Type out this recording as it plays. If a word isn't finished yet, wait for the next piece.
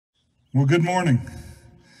Well, good morning.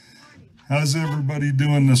 How's everybody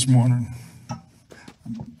doing this morning? I'm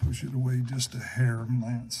gonna push it away just a hair,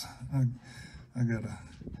 Lance. I gotta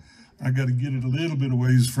get it a little bit of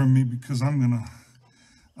ways from me because I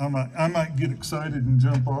might get excited and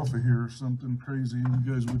jump off of here or something crazy, and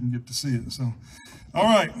you guys wouldn't get to see it. So, all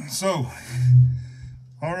right.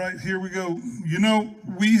 Here we go. You know,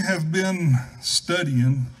 we have been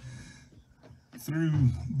studying through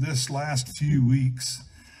this last few weeks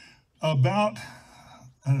about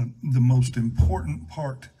the most important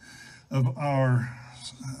part of our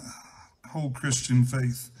whole Christian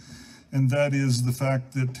faith, and that is the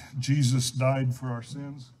fact that Jesus died for our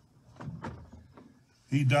sins.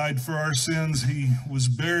 He died for our sins. He was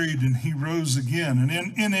buried and he rose again.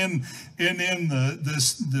 And in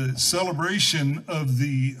the celebration of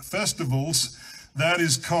the festivals, that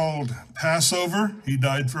is called Passover. He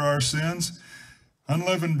died for our sins.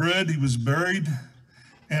 Unleavened bread, he was buried.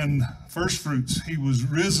 And first fruits, he was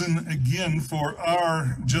risen again for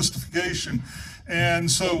our justification. And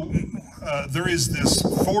so there is this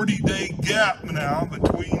 40-day gap now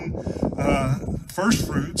between first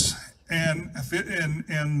fruits and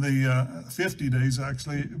the 50 days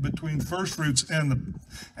actually between first fruits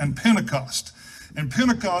and Pentecost. And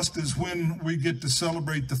Pentecost is when we get to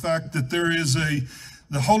celebrate the fact that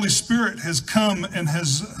the Holy Spirit has come and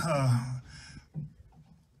has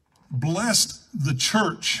blessed the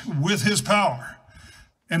church with his power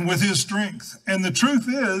and with his strength. And the truth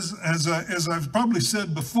is, as I've probably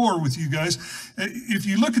said before with you guys, if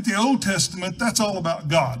you look at the Old Testament, that's all about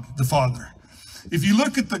God, the Father. If you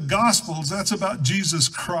look at the Gospels, that's about Jesus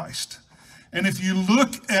Christ. And if you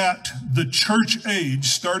look at the church age,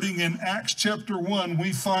 starting in Acts chapter 1,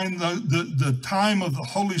 we find the time of the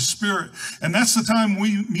Holy Spirit. And that's the time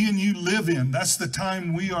me and you live in. That's the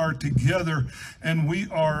time we are together and we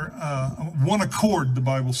are one accord, the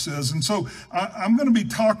Bible says. And so I'm going to be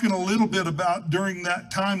talking a little bit about during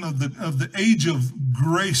that time of the age of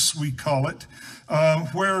grace, we call it,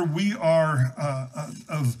 where we are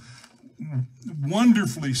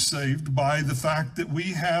wonderfully saved by the fact that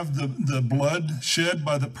we have the blood shed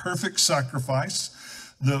by the perfect sacrifice,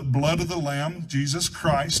 the blood of the Lamb, Jesus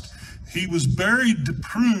Christ. He was buried to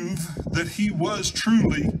prove that he was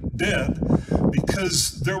truly dead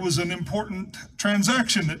because there was an important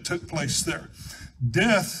transaction that took place there.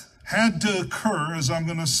 Death had to occur, as I'm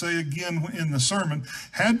going to say again in the sermon,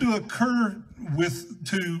 had to occur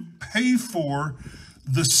to pay for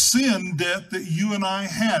the sin debt that you and I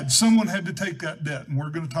had. Someone had to take that debt, and we're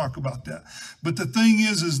going to talk about that. But the thing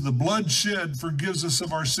is the blood shed forgives us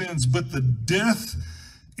of our sins, but the death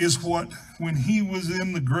is what, when he was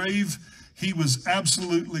in the grave, he was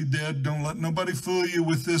absolutely dead. Don't let nobody fool you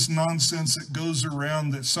with this nonsense that goes around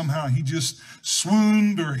that somehow he just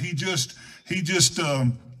swooned or he just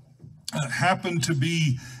happened to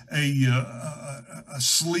be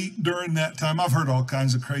asleep during that time. I've heard all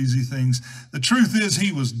kinds of crazy things. The truth is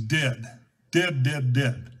he was dead.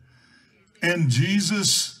 And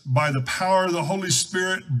Jesus, by the power of the Holy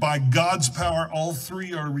Spirit, by God's power, all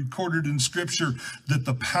three are recorded in Scripture, that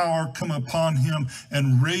the power come upon him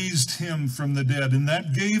and raised him from the dead. And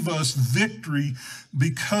that gave us victory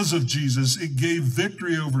because of Jesus. It gave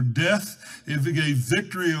victory over death. It gave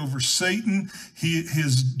victory over Satan.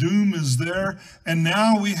 His doom is there. And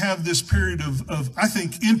now we have this period of I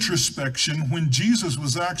think, introspection when Jesus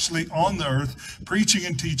was actually on the earth preaching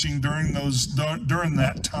and teaching during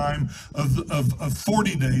that time of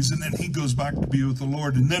 40 days. And then he goes back to be with the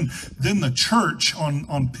Lord. And then the church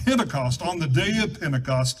on Pentecost, on the day of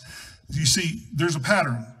Pentecost, you see, there's a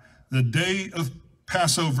pattern. The day of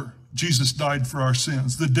Passover, Jesus died for our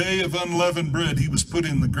sins. The day of unleavened bread, he was put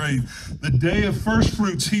in the grave. The day of first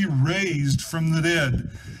fruits, he raised from the dead.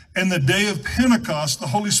 And the day of Pentecost, the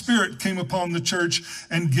Holy Spirit came upon the church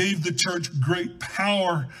and gave the church great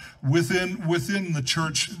power within the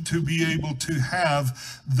church to be able to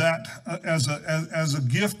have that as a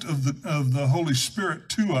gift of the Holy Spirit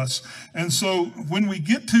to us. And so when we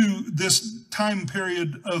get to this time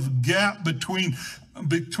period of gap between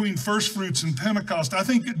first fruits and Pentecost, I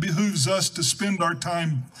think it behooves us to spend our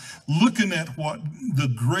time looking at what the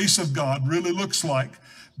grace of God really looks like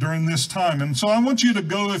during this time. And so I want you to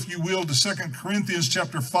go, if you will, to 2 Corinthians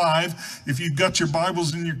chapter 5. If you've got your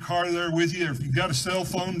Bibles in your car there with you, or if you've got a cell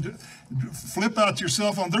phone, flip out your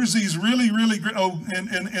cell phone. There's these really, really great,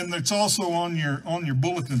 and it's also on your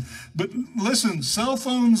bulletin. But listen, cell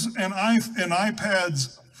phones and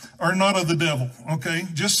iPads are not of the devil, okay?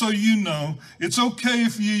 Just so you know, it's okay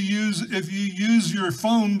if you use your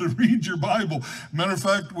phone to read your Bible. Matter of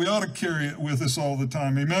fact, we ought to carry it with us all the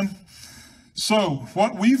time, amen? So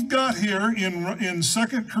what we've got here in 2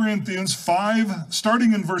 Corinthians 5,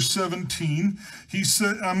 starting in verse 17, he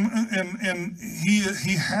said, and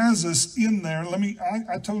he has us in there.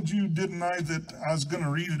 I told you, didn't I, that I was going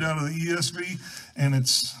to read it out of the ESV, and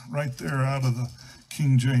it's right there out of the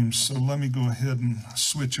King James. So let me go ahead and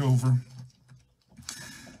switch over.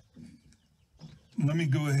 Let me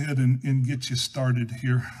go ahead and get you started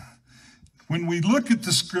here. When we look at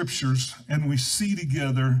the scriptures and we see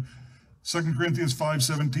together 2 Corinthians 5,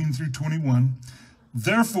 17 through 21,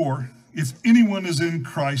 therefore, if anyone is in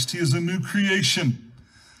Christ, he is a new creation.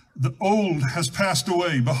 The old has passed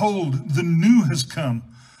away. Behold, the new has come.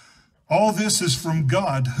 All this is from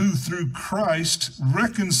God, who through Christ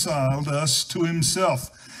reconciled us to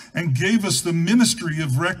himself and gave us the ministry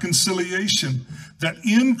of reconciliation, that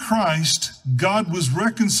in Christ God was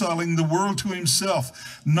reconciling the world to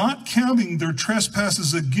himself, not counting their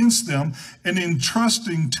trespasses against them, and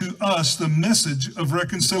entrusting to us the message of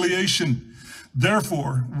reconciliation.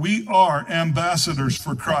 Therefore, we are ambassadors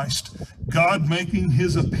for Christ, God making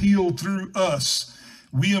his appeal through us.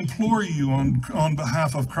 We implore you on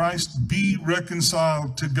behalf of Christ, be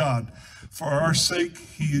reconciled to God. For our sake,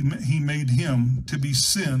 he made him to be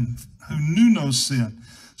sin who knew no sin,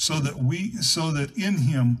 so that in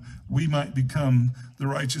him we might become the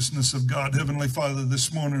righteousness of God. Heavenly Father,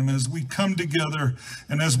 this morning, as we come together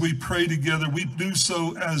and as we pray together, we do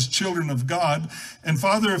so as children of God. And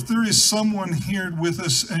Father, if there is someone here with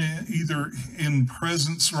us, either in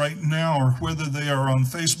presence right now or whether they are on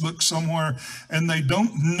Facebook somewhere, and they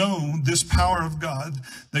don't know this power of God,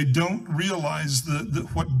 they don't realize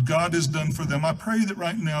what God has done for them, I pray that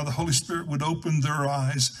right now the Holy Spirit would open their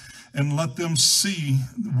eyes and let them see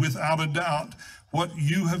without a doubt what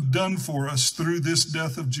you have done for us through this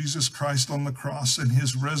death of Jesus Christ on the cross and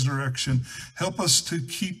his resurrection. Help us to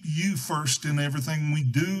keep you first in everything we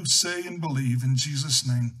do, say, and believe. In Jesus'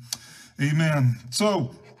 name, amen.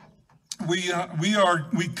 So we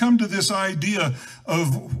come to this idea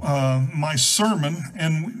of my sermon,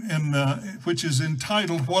 and which is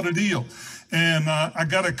entitled "What a Deal." And I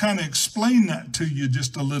got to kind of explain that to you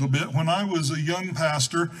just a little bit. When I was a young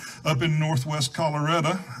pastor up in Northwest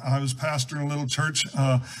Colorado, I was pastoring a little church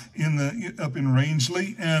up in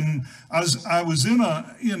Rangeley, and I was in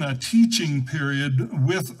a teaching period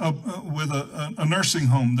with a nursing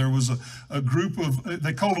home. There was a group of,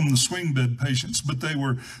 they called them the swing bed patients, but they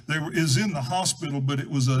were is in the hospital, but it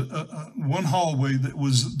was a one hallway that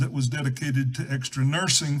was dedicated to extra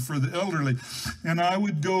nursing for the elderly. And I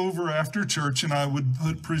would go over after church, and I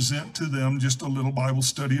would present to them just a little Bible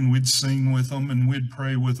study, and we'd sing with them and we'd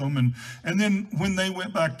pray with them. And then when they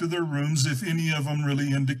went back to their rooms, if any of them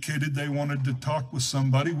really indicated they wanted to talk with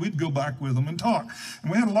somebody, we'd go back with them and talk.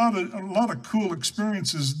 And we had a lot of cool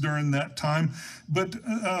experiences during that time. But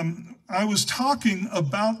I was talking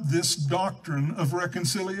about this doctrine of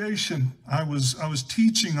reconciliation. I was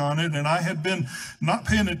teaching on it, and I had been not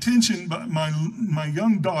paying attention, but my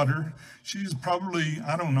young daughter, she's probably,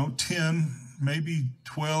 I don't know, 10, maybe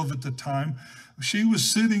 12 at the time. She was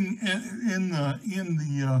sitting in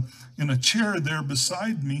a chair there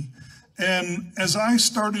beside me. And as I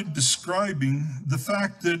started describing the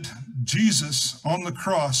fact that Jesus on the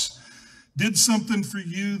cross did something for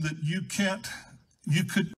you that you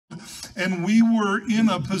could, and we were in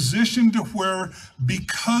a position to where,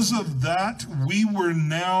 because of that, we were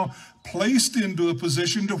now placed into a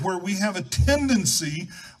position to where we have a tendency,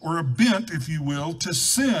 or a bent, if you will, to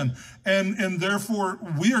sin. And therefore,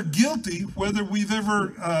 we are guilty whether we've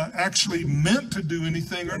ever actually meant to do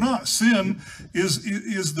anything or not. Sin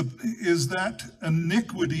is that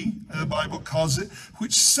iniquity, the Bible calls it,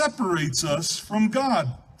 which separates us from God.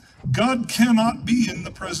 God cannot be in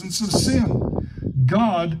the presence of sin.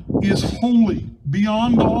 God is holy,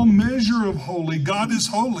 beyond all measure of holy. God is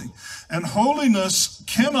holy. And holiness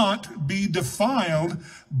cannot be defiled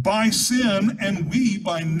by sin, and we,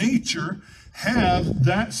 by nature, have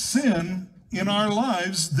that sin in our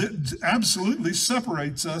lives that absolutely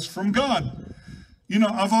separates us from God. You know,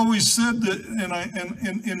 I've always said that,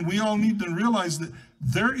 and we all need to realize that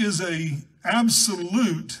there is a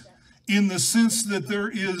absolute, in the sense that there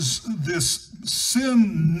is this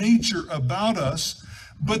sin nature about us,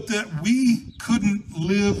 but that we couldn't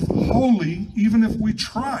live holy even if we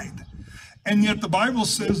tried. And yet the Bible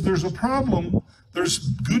says there's a problem. There's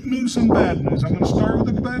good news and bad news. I'm going to start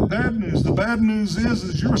with the bad news. The bad news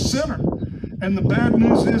is you're a sinner. And the bad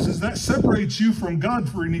news is that separates you from God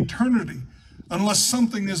for an eternity unless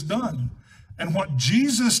something is done. And what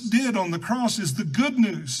Jesus did on the cross is the good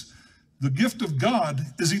news. The gift of God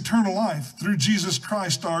is eternal life through Jesus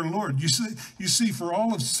Christ our Lord. You see, for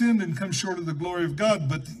all have sinned and come short of the glory of God,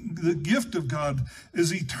 but the gift of God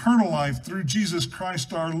is eternal life through Jesus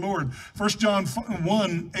Christ our Lord. 1 John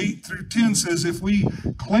 1, 8 through 10 says, if we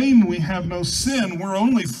claim we have no sin, we're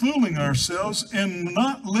only fooling ourselves and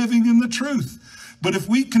not living in the truth. But if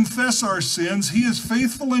we confess our sins, he is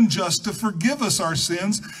faithful and just to forgive us our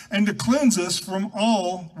sins and to cleanse us from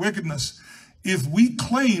all wickedness. If we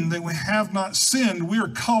claim that we have not sinned, we are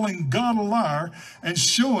calling God a liar and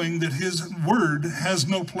showing that his word has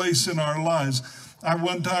no place in our lives.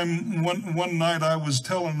 One night I was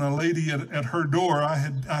telling a lady at her door, I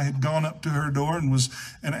had gone up to her door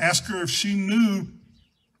and asked her if she knew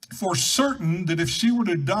for certain that if she were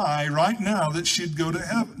to die right now that she'd go to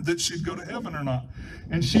heaven or not.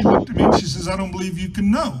 And she looked at me and she says, I don't believe you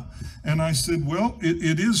can know. And I said, well,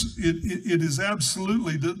 it is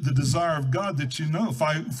absolutely the desire of God that you know.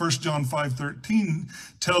 1 John 5:13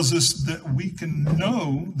 tells us that we can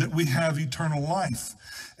know that we have eternal life.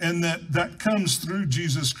 And that comes through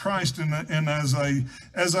Jesus Christ. And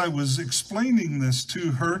as I was explaining this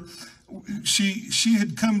to her, she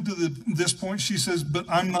had come to this point. She says, but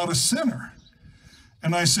I'm not a sinner.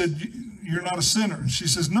 And I said, you're not a sinner. And she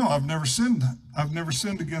says, no, I've never sinned. I've never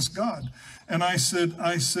sinned against God. And I said,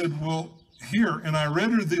 well, here. And I read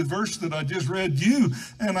her the verse that I just read you.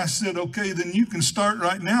 And I said, okay, then you can start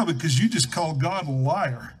right now because you just called God a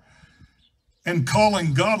liar. And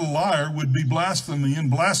calling God a liar would be blasphemy, and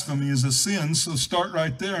blasphemy is a sin. So start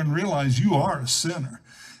right there and realize you are a sinner.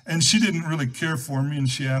 And she didn't really care for me, and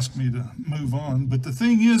she asked me to move on. But the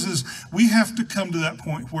thing is we have to come to that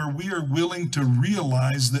point where we are willing to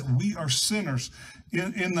realize that we are sinners.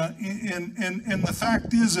 And the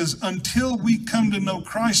fact is until we come to know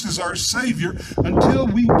Christ as our Savior, until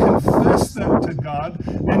we confess that to God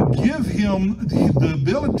and give him the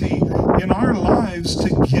ability in our lives to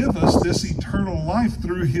give us this eternal life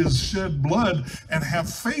through his shed blood and have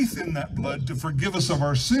faith in that blood to forgive us of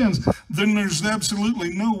our sins, then there's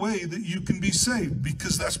absolutely no way that you can be saved,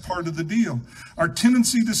 because that's part of the deal. Our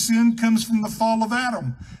tendency to sin comes from the fall of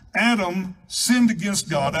Adam. Adam sinned against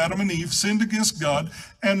God. Adam and Eve sinned against God.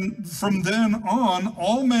 And from then on,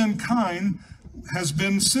 all mankind has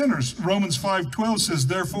been sinners. Romans 5:12 says,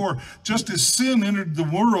 therefore, just as sin entered the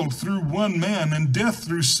world through one man and death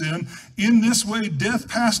through sin, in this way death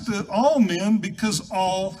passed to all men because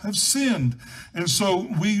all have sinned. And so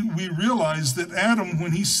we realize that Adam,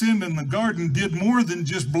 when he sinned in the garden, did more than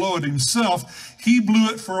just blow it himself. He blew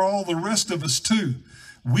it for all the rest of us too.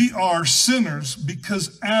 We are sinners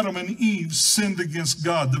because Adam and Eve sinned against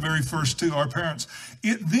God, the very first two, our parents.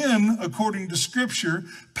 It then, according to Scripture,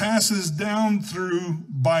 passes down through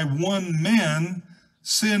by one man.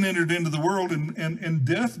 Sin entered into the world and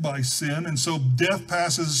death by sin. And so death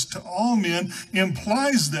passes to all men,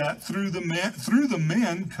 implies that through the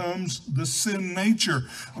man comes the sin nature.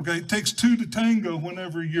 Okay, it takes two to tango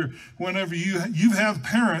whenever you have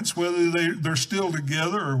parents, whether they're still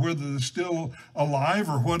together or whether they're still alive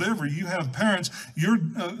or whatever, you have parents.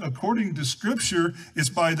 According to Scripture, it's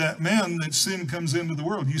by that man that sin comes into the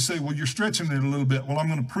world. You say, well, you're stretching it a little bit. Well, I'm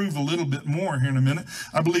going to prove a little bit more here in a minute.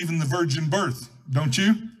 I believe in the virgin birth. Don't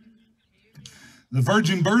you? The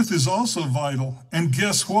virgin birth is also vital. And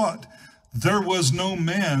guess what? There was no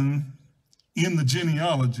man in the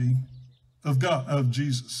genealogy of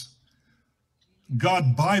Jesus.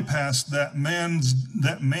 God bypassed that man's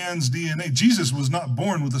DNA. Jesus was not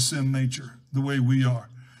born with a sin nature the way we are.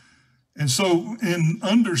 And so in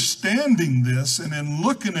understanding this and in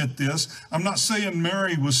looking at this, I'm not saying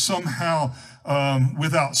Mary was somehow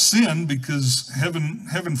without sin, because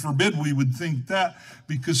heaven forbid we would think that,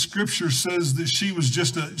 because Scripture says that she was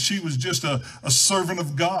just a servant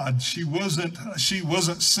of God. She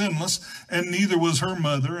wasn't sinless, and neither was her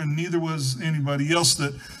mother, and neither was anybody else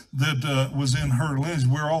that was in her lineage.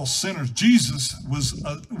 We're all sinners. Jesus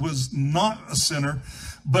was not a sinner,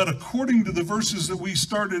 but according to the verses that we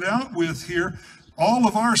started out with here, all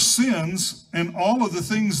of our sins and all of the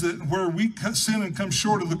things where we sin and come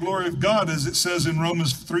short of the glory of God, as it says in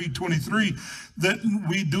Romans 3:23, that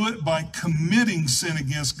we do it by committing sin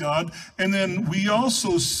against God. And then we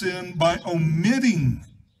also sin by omitting,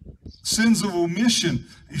 sins of omission.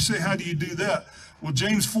 You say, how do you do that? Well,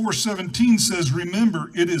 James 4:17 says,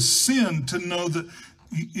 remember, it is sin to know that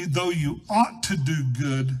though you ought to do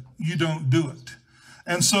good, you don't do it.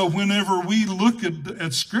 And so whenever we look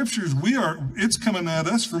at Scriptures, it's coming at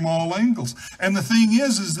us from all angles. And the thing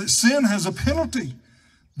is that sin has a penalty.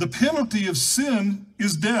 The penalty of sin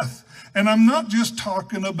is death. And I'm not just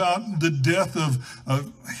talking about the death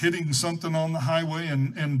of hitting something on the highway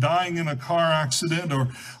and dying in a car accident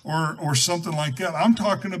or something like that. I'm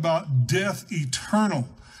talking about death eternal.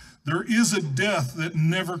 There is a death that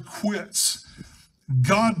never quits.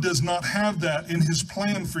 God does not have that in his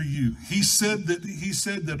plan for you. He said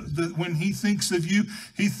that when he thinks of you,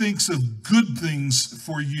 he thinks of good things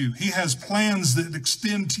for you. He has plans that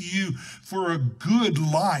extend to you for a good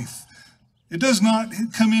life. It does not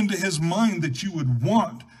come into his mind that you would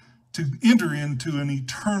want to enter into an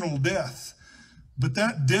eternal death. But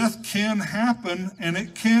that death can happen, and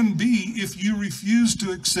it can be if you refuse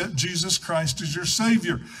to accept Jesus Christ as your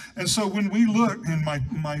Savior. And so when we look, and my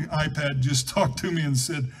iPad just talked to me and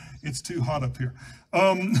said, it's too hot up here.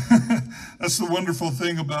 That's the wonderful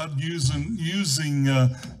thing about using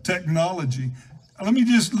technology. Let me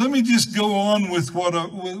just go on with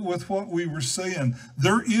what we were saying.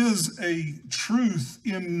 There is a truth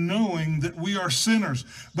in knowing that we are sinners,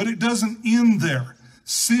 but it doesn't end there.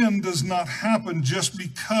 Sin does not happen just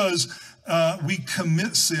because we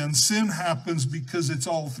commit sin. Sin happens because it's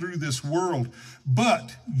all through this world.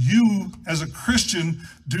 But you, as a Christian,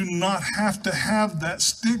 do not have to have that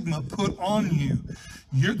stigma put on you.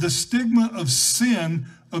 The stigma of sin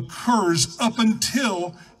occurs up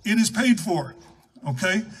until it is paid for.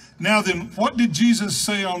 Okay? Now then, what did Jesus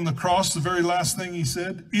say on the cross? The very last thing he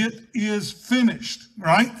said? It is finished,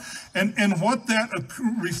 right? And what that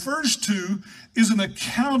refers to is an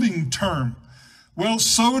accounting term. Well,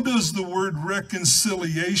 so does the word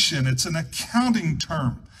reconciliation. It's an accounting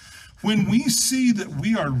term. When we see that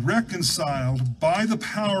we are reconciled by the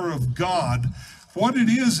power of God, what it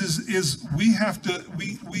is we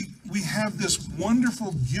have this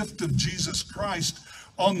wonderful gift of Jesus Christ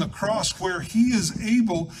on the cross, where he was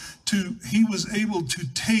able to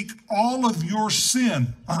take all of your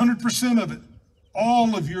sin, 100% of it,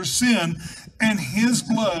 all of your sin, and his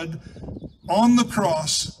blood on the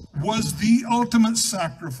cross was the ultimate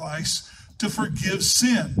sacrifice to forgive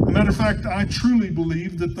sin. As a matter of fact, I truly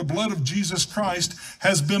believe that the blood of Jesus Christ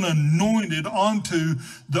has been anointed onto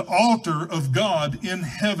the altar of God in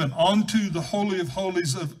heaven, onto the Holy of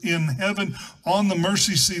Holies in heaven, on the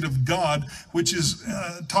mercy seat of God, which is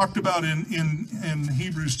talked about in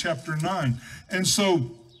Hebrews chapter 9. And so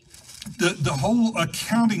the whole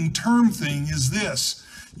accounting term thing is this: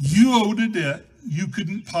 you owed a debt you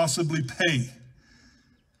couldn't possibly pay,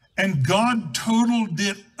 and God totaled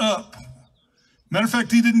it up. Matter of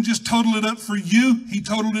fact, he didn't just total it up for you, he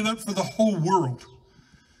totaled it up for the whole world.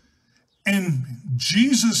 And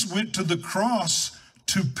Jesus went to the cross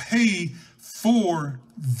to pay for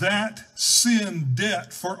that sin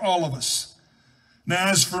debt for all of us. Now,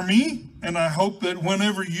 as for me, and I hope that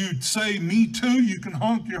whenever you say me too, you can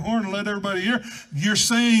honk your horn and let everybody hear, you're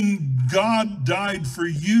saying God died for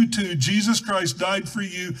you too. Jesus Christ died for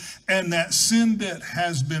you, and that sin debt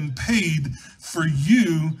has been paid for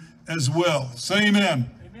you as well. Say amen.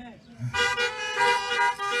 Amen.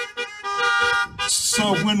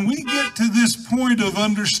 So when we get to this point of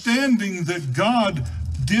understanding that God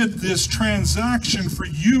did this transaction for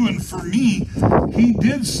you and for me, he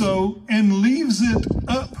did so and leaves it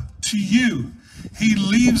up to you. He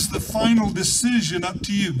leaves the final decision up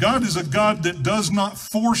to you. God is a God that does not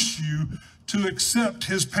force you to accept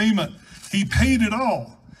his payment. He paid it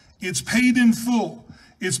all. It's paid in full.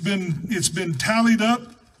 It's been tallied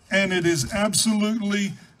up, and it is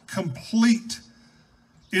absolutely complete.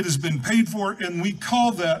 It has been paid for, and we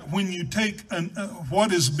call that, when you take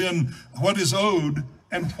what is owed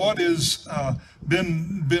and what is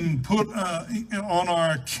been put on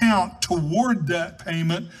our account toward that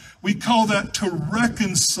payment, we call that to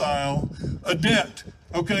reconcile a debt.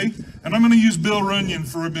 Okay, and I'm going to use Bill Runyon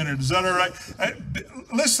for a minute. Is that all right?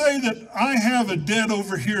 Let's say that I have a debt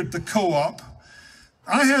over here at the co-op.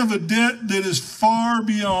 I have a debt that is far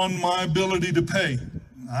beyond my ability to pay.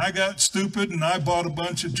 I got stupid and I bought a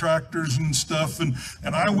bunch of tractors and stuff, and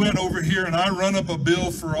I went over here and I run up a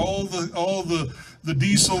bill for all the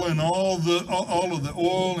diesel and all of the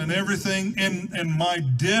oil and everything, and my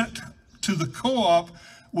debt to the co-op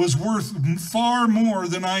was worth far more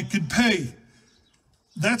than I could pay.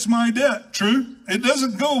 That's my debt, true? It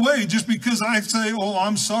doesn't go away just because I say, oh,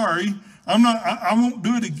 I'm sorry, I won't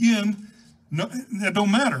do it again. No, that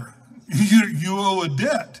don't matter. You owe a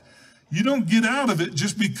debt. You don't get out of it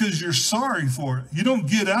just because you're sorry for it. You don't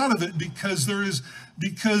get out of it because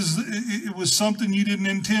it was something you didn't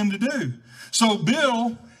intend to do. So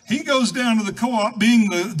Bill, he goes down to the co-op, being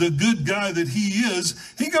the good guy that he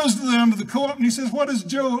is. He goes down to the co-op and he says, what does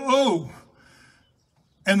Joe owe?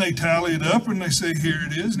 And they tally it up and they say, here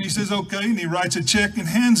it is. And he says, okay. And he writes a check and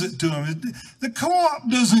hands it to him. The co-op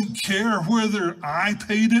doesn't care whether I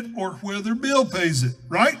paid it or whether Bill pays it,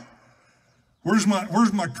 right? Where's my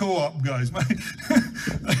co-op guys?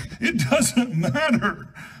 It doesn't matter.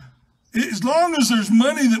 As long as there's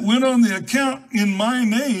money that went on the account in my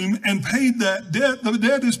name and paid that debt, the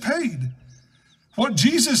debt is paid. What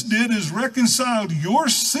Jesus did is reconciled your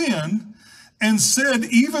sin and said,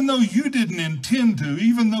 even though you didn't intend to,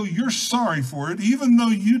 even though you're sorry for it, even though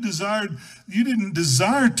you didn't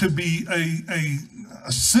desire to be a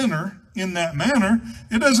sinner in that manner,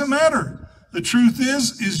 it doesn't matter. The truth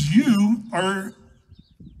is you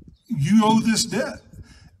owe this debt.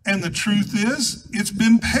 And the truth is, it's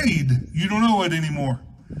been paid. You don't owe it anymore.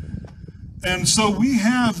 And so we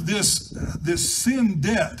have this sin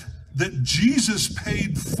debt that Jesus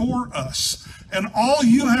paid for us. And all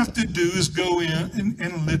you have to do is go in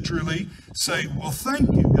and literally say, well,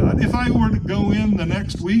 thank you, God. If I were to go in the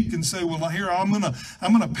next week and say, well, here, I'm gonna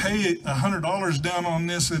pay $100 down on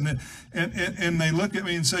this, and they look at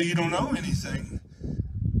me and say, you don't owe anything.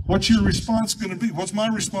 What's your response going to be? What's my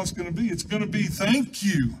response going to be? It's going to be thank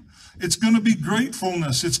you. It's going to be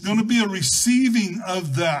gratefulness. It's going to be a receiving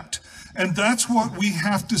of that. And that's what we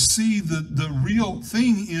have to see. The real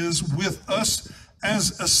thing is with us,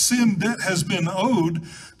 as a sin debt has been owed.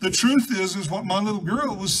 The truth is what my little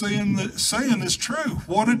girl was saying is true.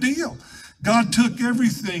 What a deal. God took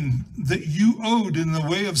everything that you owed in the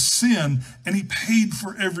way of sin, and he paid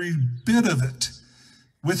for every bit of it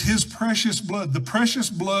with his precious blood, the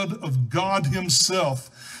precious blood of God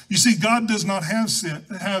himself. You see, God does not have sin.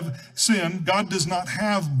 God does not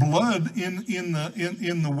have blood in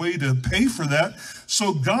the way to pay for that.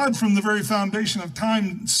 So God, from the very foundation of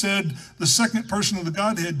time, said, the second person of the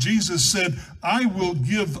Godhead, Jesus, said, I will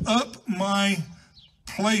give up my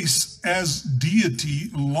place as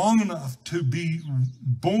deity long enough to be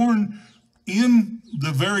born in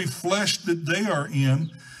the very flesh that they are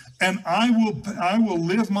in, and I will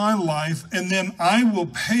live my life, and then I will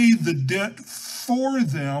pay the debt for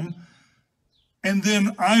them, and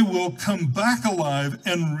then I will come back alive,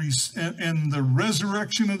 and the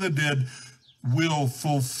resurrection of the dead will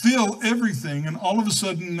fulfill everything. And all of a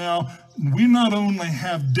sudden now, we not only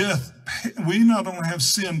have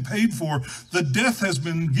sin paid for, the death has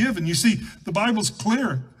been given. You see, the Bible's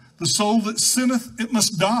clear. The soul that sinneth, it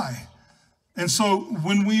must die. And so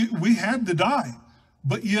when we had to die,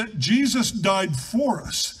 but yet Jesus died for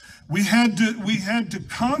us. We had to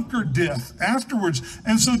conquer death afterwards.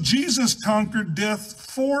 And so Jesus conquered death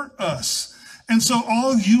for us. And so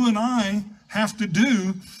all you and I have to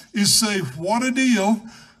do is say, what a deal.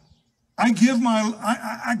 I give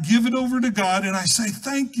it over to God, and I say,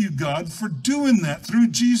 thank you, God, for doing that through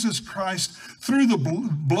Jesus Christ, through the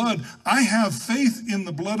blood. I have faith in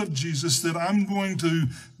the blood of Jesus that I'm going to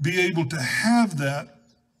be able to have that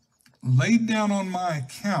laid down on my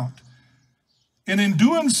account. And in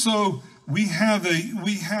doing so, we have a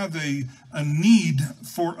need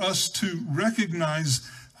for us to recognize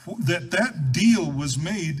that deal was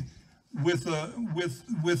made with the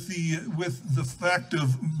fact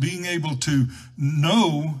of being able to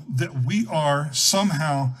know that we are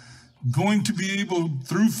somehow going to be able,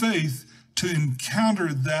 through faith, to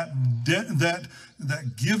encounter that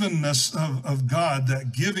givenness of God,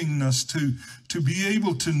 that givingness to be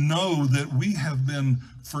able to know that we have been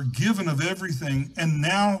forgiven of everything, and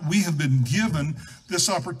now we have been given this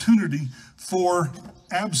opportunity for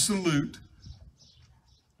absolute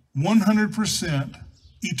 100%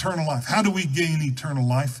 eternal life. How do we gain eternal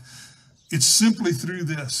life? It's simply through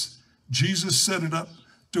this. Jesus set it up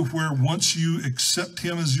to where once you accept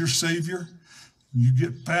him as your Savior, you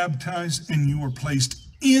get baptized and you are placed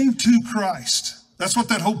into Christ. That's what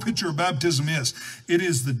that whole picture of baptism is. It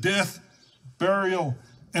is the death, burial,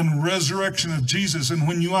 and resurrection of Jesus. And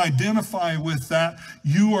when you identify with that,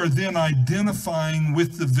 you are then identifying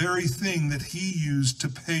with the very thing that he used to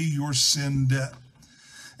pay your sin debt.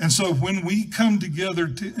 And so when we come together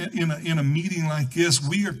in a meeting like this,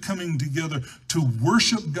 we are coming together to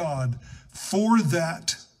worship God for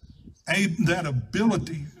that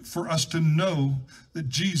ability for us to know that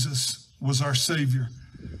Jesus was our Savior.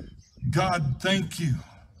 God, thank you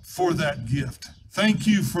for that gift. Thank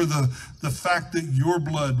you for the fact that your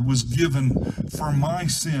blood was given for my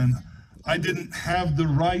sin. I didn't have the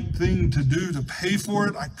right thing to do to pay for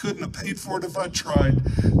it. I couldn't have paid for it if I tried.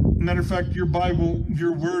 Matter of fact, your Bible,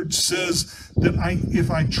 your word says that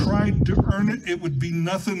if I tried to earn it, it would be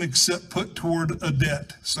nothing except put toward a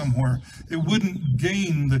debt somewhere. It wouldn't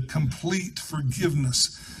gain the complete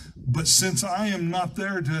forgiveness. But since I am not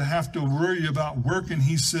there to have to worry about working,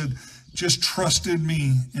 he said, Just trust in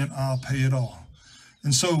me and I'll pay it all.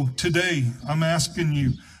 And so today I'm asking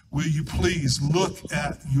you, will you please look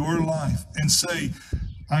at your life and say,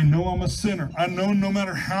 I know I'm a sinner. I know no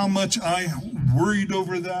matter how much I worried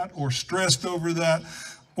over that or stressed over that,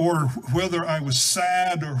 or whether I was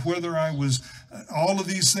sad or whether I was all of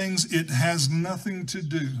these things, it has nothing to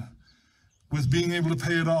do with being able to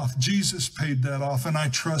pay it off. Jesus paid that off, and I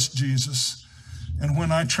trust Jesus. And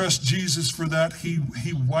when I trust Jesus for that, he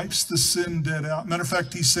wipes the sin debt out. Matter of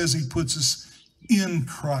fact, he says he puts us in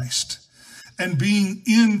Christ. And being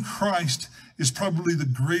in Christ is probably the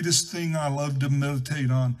greatest thing I love to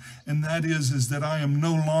meditate on. And that is that I am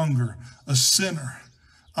no longer a sinner.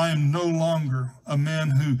 I am no longer a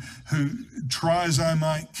man who tries I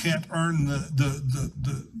might can't earn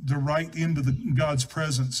the right into God's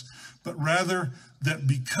presence, but rather that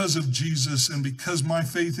because of Jesus and because my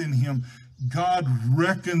faith in him, God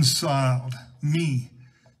reconciled me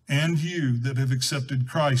and you that have accepted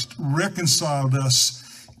Christ, reconciled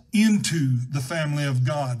us into the family of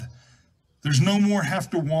God. There's no more have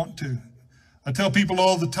to want to. I tell people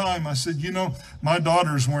all the time, I said, you know, my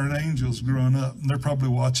daughters weren't angels growing up. And they're probably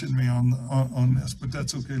watching me on this, but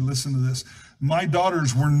that's okay. Listen to this. My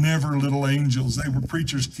daughters were never little angels. They were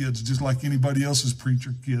preacher's kids, just like anybody else's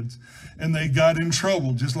preacher kids. And they got in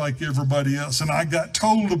trouble just like everybody else. And I got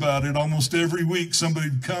told about it almost every week.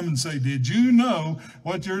 Somebody would come and say, did you know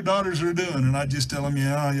what your daughters are doing? And I just tell them,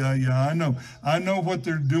 yeah, I know. I know what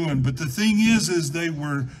they're doing. But the thing is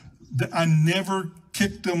I never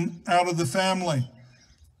kicked them out of the family.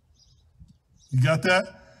 You got that?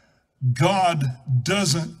 God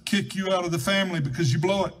doesn't kick you out of the family because you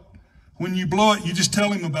blow it. When you blow it, you just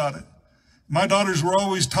tell him about it. My daughters were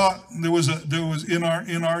always taught. There was in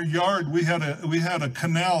our yard we had a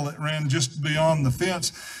canal that ran just beyond the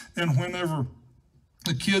fence, and whenever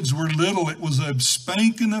the kids were little, it was a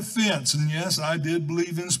spanking offense. And yes, I did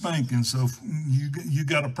believe in spanking. So if you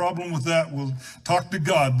got a problem with that, we'll talk to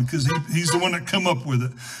God, because he's the one that come up with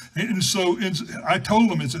it. And so I told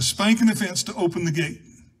them it's a spanking offense to open the gate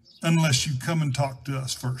unless you come and talk to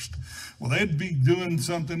us first. Well, they'd be doing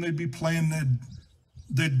something. They'd be playing.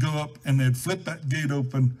 They'd go up and they'd flip that gate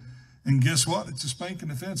open. And guess what? It's a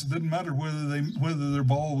spanking offense. It doesn't matter whether their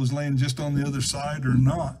ball was laying just on the other side or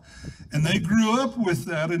not. And they grew up with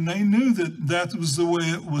that, and they knew that was the way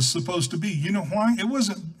it was supposed to be. You know why? It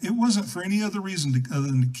wasn't for any other reason other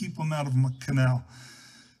than to keep them out of my canal.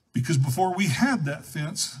 Because before we had that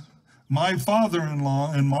fence, my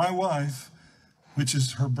father-in-law and my wife, which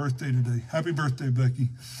is her birthday today. Happy birthday, Becky.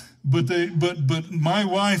 But my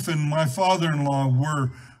wife and my father-in-law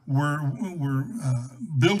were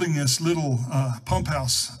building this little pump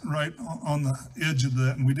house right on the edge of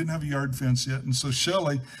that, and we didn't have a yard fence yet. And so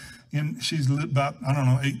Shelley, she's about,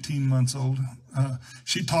 18 months old.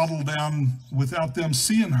 She toddled down without them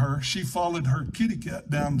seeing her. She followed her kitty cat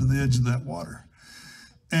down to the edge of that water.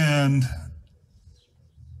 And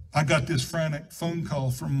I got this frantic phone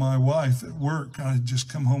call from my wife at work. I had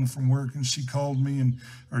just come home from work, and she called me,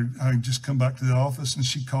 or I just come back to the office, and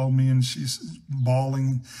she called me, and she's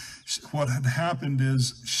bawling. What had happened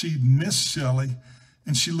is she'd missed Shelley,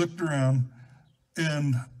 and she looked around,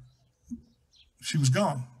 and she was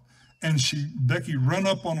gone. And Becky run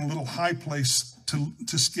up on a little high place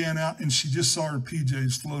to scan out, and she just saw her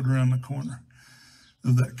PJs float around the corner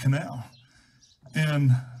of that canal.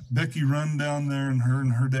 And Becky run down there, and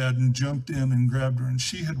her dad, and jumped in and grabbed her, and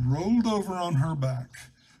she had rolled over on her back.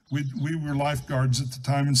 We were lifeguards at the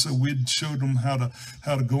time, and so we'd showed them how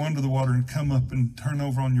to go under the water and come up and turn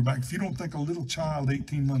over on your back. If you don't think a little child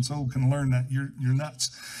 18 months old can learn that, you're nuts.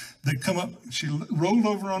 They come up, she rolled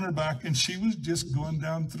over on her back, and she was just going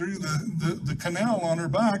down through the canal on her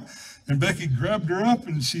back, and Becky grabbed her up,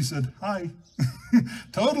 and she said, hi.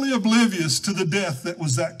 Totally oblivious to the death that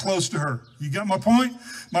was that close to her. You got my point?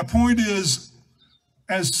 My point is,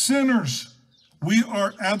 as sinners, we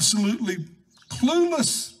are absolutely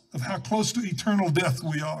clueless of how close to eternal death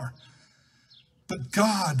we are. But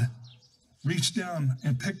God reached down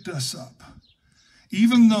and picked us up.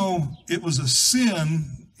 Even though it was a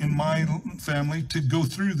sin in my family to go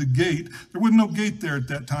through the gate, there wasn't no gate there at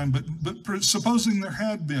that time, but supposing there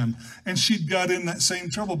had been, and she'd got in that same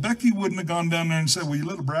trouble, Becky wouldn't have gone down there and said, well, you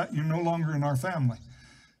little brat, you're no longer in our family.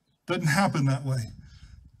 Doesn't happen that way.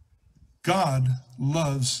 God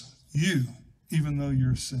loves you, even though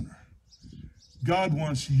you're a sinner. God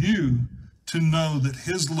wants you to know that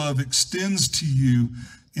his love extends to you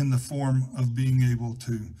in the form of being able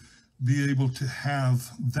to have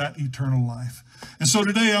that eternal life. And so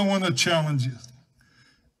today I want to challenge you.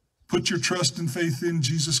 Put your trust and faith in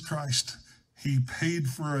Jesus Christ. He paid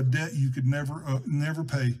for a debt you could never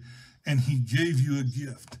pay. and he gave you a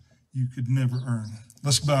gift you could never earn.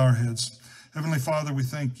 Let's bow our heads. Heavenly Father, we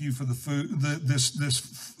thank you for the food, this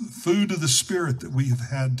food of the Spirit that we have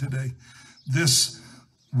had today, this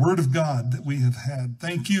Word of God that we have had.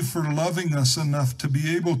 Thank you for loving us enough to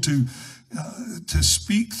be able to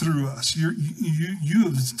speak through us. You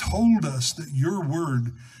have told us that your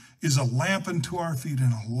Word is a lamp unto our feet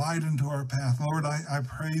and a light unto our path. Lord, I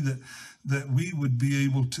pray that we would be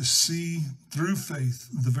able to see through faith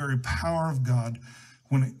the very power of God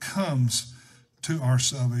when it comes to our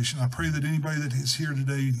salvation. I pray that anybody that is here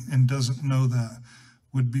today and doesn't know that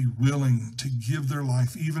would be willing to give their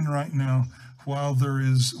life, even right now, while there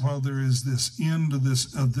is this end of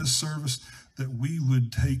this service, that we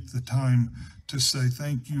would take the time to say,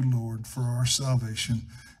 thank you, Lord, for our salvation.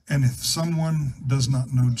 And if someone does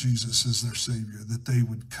not know Jesus as their Savior, that they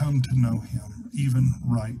would come to know him even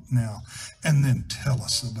right now, and then tell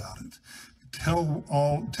us about it.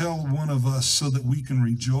 Tell one of us so that we can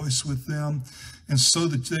rejoice with them, and so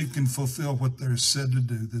that they can fulfill what they're said to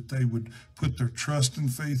do, that they would put their trust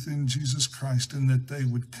and faith in Jesus Christ, and that they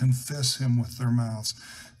would confess him with their mouths,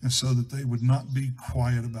 and so that they would not be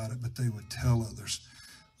quiet about it, but they would tell others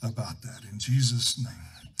about that. In Jesus'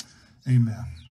 name, amen.